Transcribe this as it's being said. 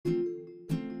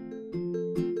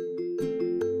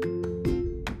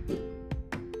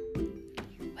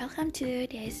Welcome to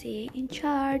Daisy in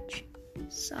Charge.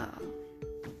 So,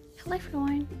 hello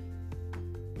everyone.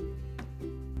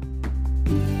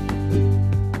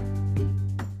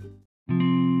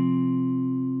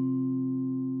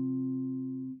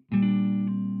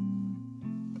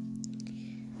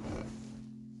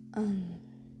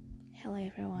 Hello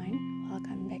everyone.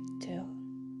 Welcome back to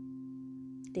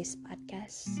this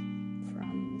podcast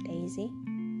from Daisy.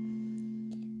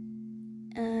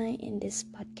 In this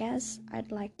podcast,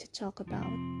 I'd like to talk about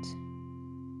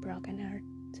broken heart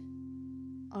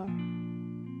or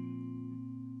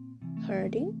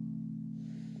hurting.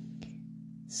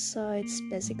 So it's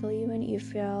basically when you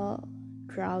feel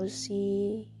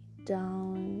drowsy,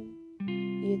 down,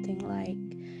 you think like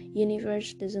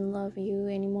universe doesn't love you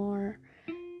anymore,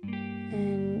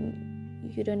 and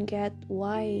you don't get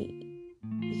why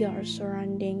your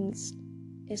surroundings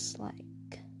is like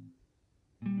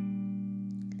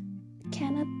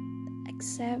cannot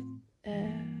accept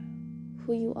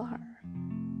who you are,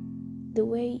 the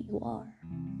way you are.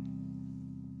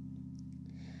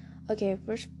 Okay,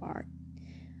 first part,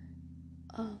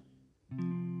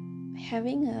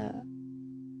 having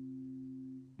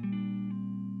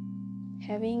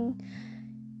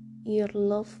your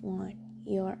loved one,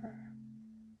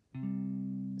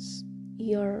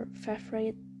 your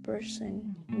favorite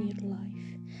person in your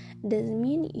life doesn't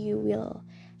mean you will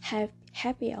have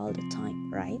happy all the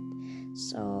time, right?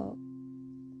 So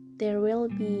there will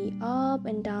be up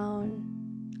and down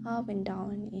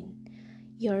in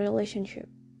your relationship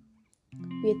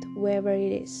with whoever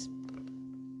it is.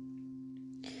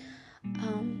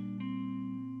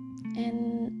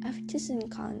 And I've just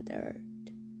encountered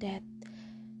that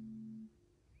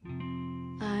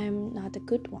I'm not a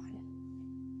good one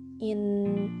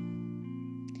in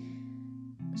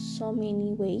so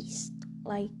many ways.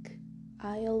 Like,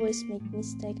 I always make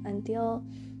mistake until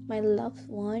my loved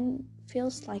one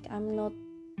feels like I'm not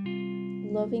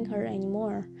loving her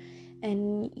anymore.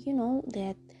 And you know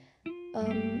that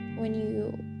when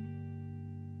you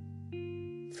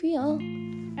feel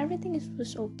everything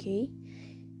was okay,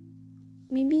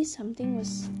 maybe something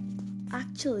is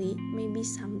actually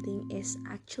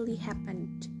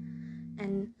happened,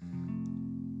 and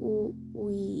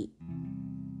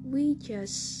we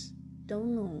just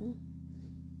don't know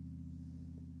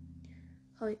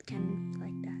how it can be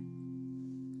like that.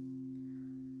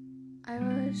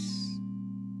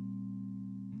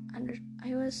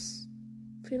 I was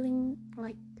feeling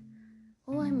like,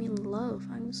 oh, I'm in love,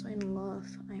 I'm so in love,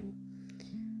 I'm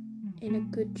in a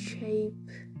good shape,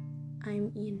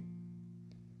 I'm in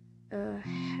a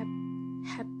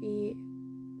happy,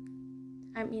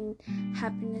 I'm in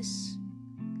happiness,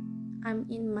 I'm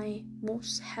in my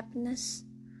most happiness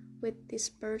with this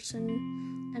person,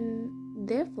 and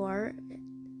therefore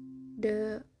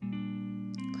the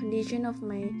condition of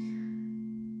my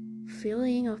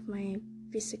feeling of my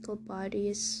physical body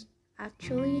is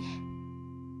actually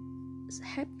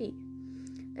happy.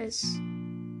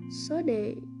 So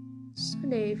they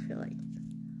feel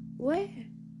like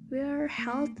we are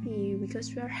healthy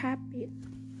because we are happy.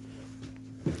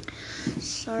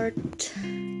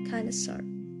 Kind of sort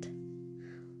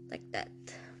like that.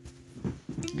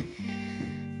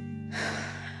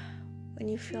 When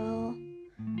you feel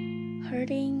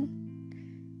hurting,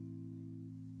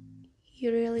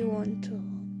 you really want to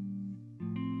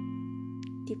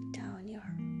deep down your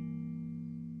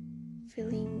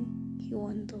feeling, you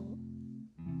want to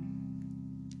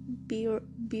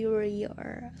bury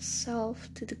yourself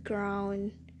to the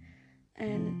ground,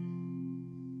 and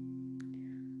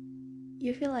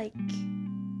you feel like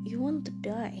you want to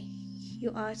die.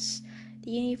 You ask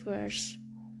the universe,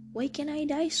 why can I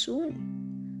die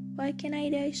soon? Why can I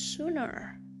die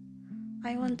sooner?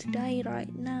 I want to die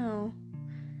right now.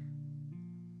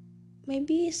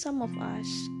 Maybe some of us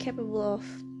capable of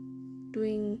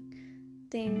doing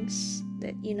things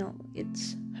that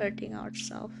it's hurting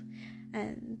ourselves,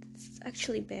 and it's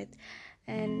actually bad.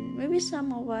 And maybe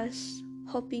some of us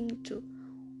hoping to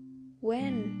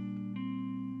when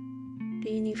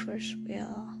the universe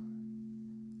will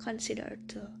consider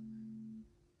to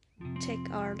take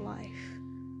our life.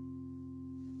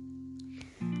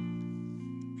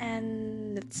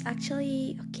 And that's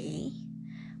actually okay.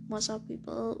 Most of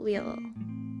people will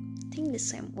think the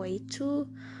same way too.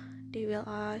 They will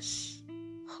ask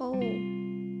how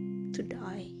to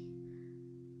die,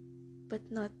 but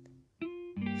not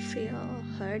feel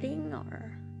hurting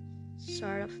or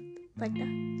sort of like that.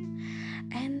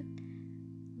 And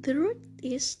the root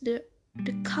is the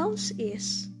cause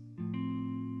is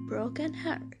broken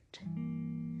heart.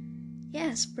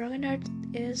 Yes, broken heart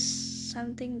is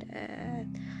something that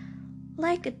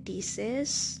like a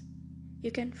disease.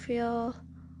 You can feel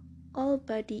all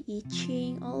body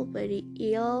itching, all body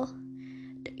ill.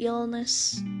 The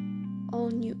illness,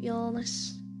 all new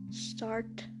illness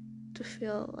start to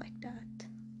feel like that.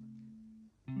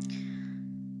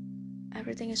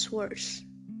 Everything is worse.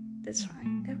 That's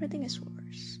right, everything is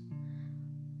worse.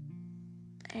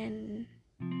 And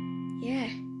yeah,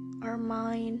 our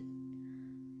mind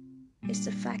is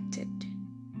affected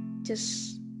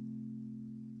just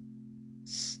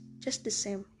the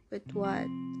same with what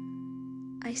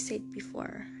I said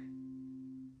before.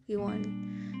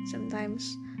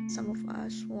 Sometimes some of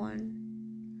us want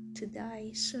to die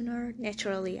sooner,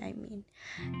 naturally. I mean,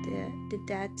 the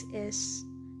death is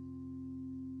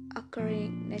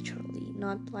occurring naturally,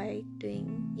 not like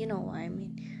doing, you know what I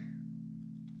mean.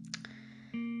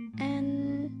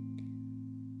 And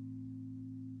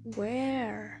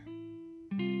where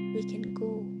we can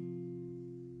go,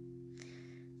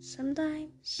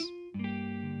 sometimes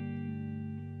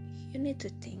you need to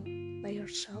think by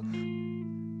yourself,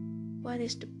 what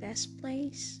is the best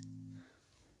place,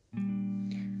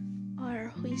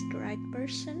 or who is the right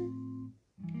person.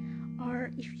 Or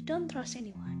if you don't trust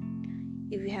anyone,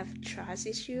 if you have trust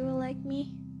issue like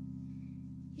me,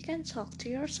 you can talk to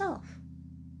yourself.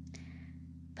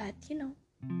 But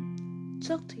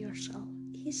talk to yourself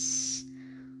is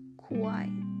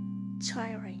quite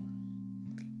tiring.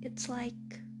 It's like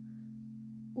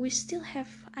we still have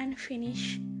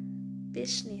unfinished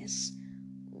business.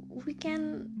 We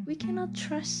cannot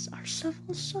trust ourselves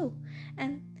also,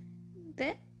 and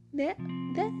that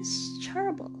is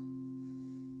terrible.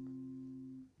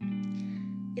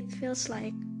 It feels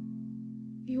like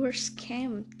we were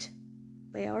scammed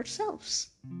by ourselves,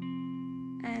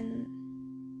 and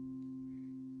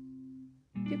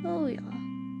people will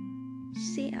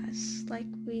see us like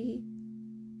we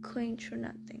going through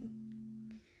nothing.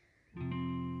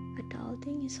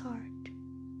 Adulting is hard,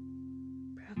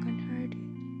 broken-hearted,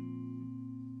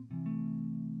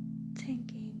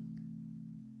 thinking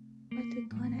what we're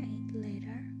gonna eat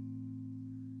later.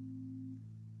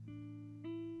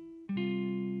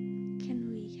 Can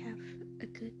we have a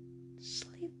good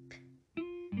sleep?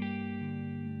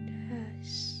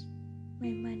 Does my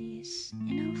money is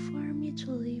enough for me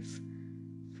to live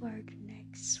for the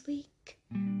next week,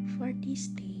 for this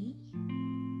day?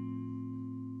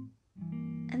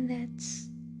 And that's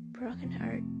broken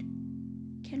heart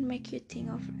can make you think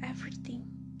of everything,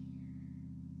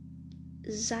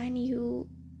 assign you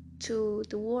to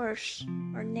the worst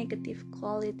or negative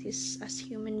qualities as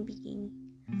human being.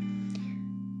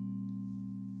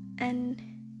 And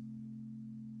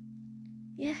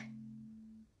yeah,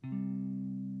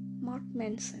 Mark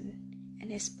Manson in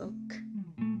his book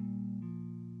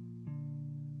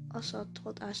also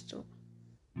told us to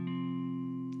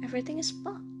everything is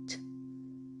fucked.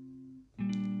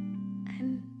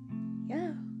 And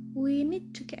yeah, we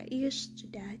need to get used to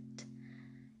that.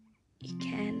 You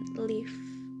can live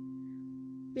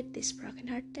with this broken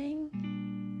heart thing.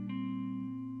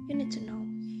 You need to know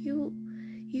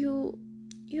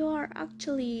you are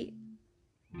actually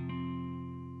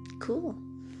cool.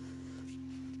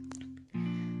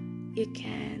 You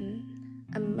can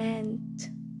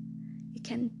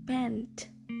bend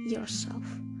yourself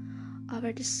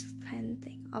over this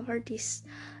painting, over this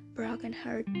broken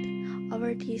heart,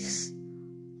 over this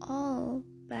all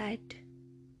bad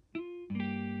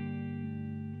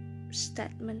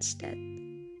statements that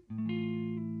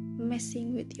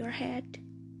messing with your head.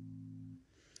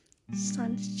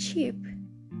 Sounds cheap,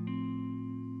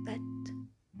 but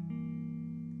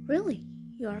really,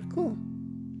 you are cool.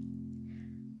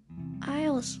 I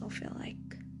also feel like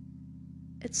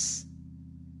it is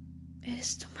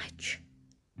too much,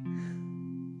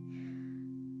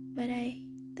 but I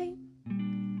think,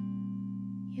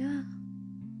 yeah,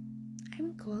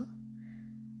 I'm cool.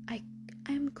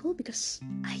 I'm cool because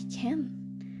I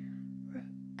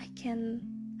can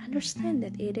understand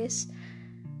that it is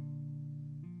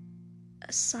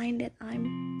a sign that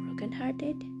I'm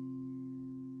brokenhearted.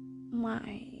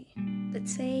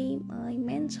 Let's say my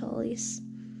mental is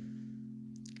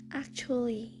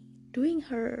actually doing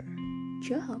her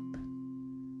job,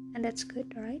 and that's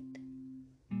good, right?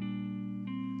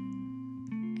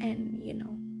 And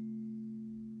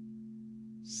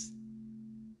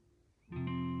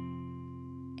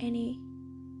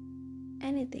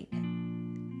anything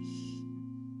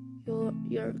that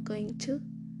you're going to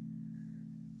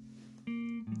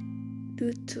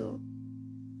do to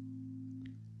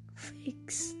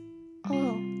fix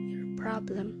all your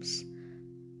problems,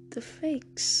 to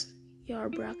fix your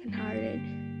brokenhearted,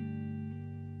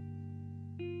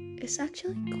 is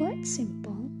actually quite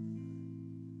simple.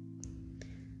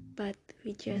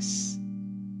 we just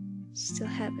still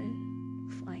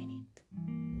haven't find it.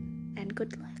 And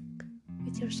good luck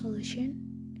with your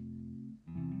solution,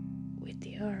 with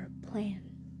your plan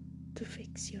to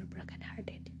fix your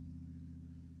broken-hearted.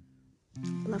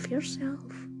 Love yourself.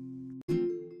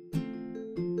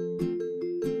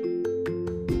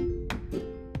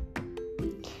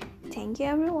 Thank you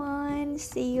everyone.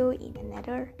 See you in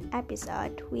another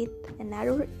episode with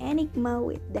another enigma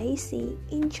with Daisy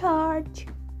in charge.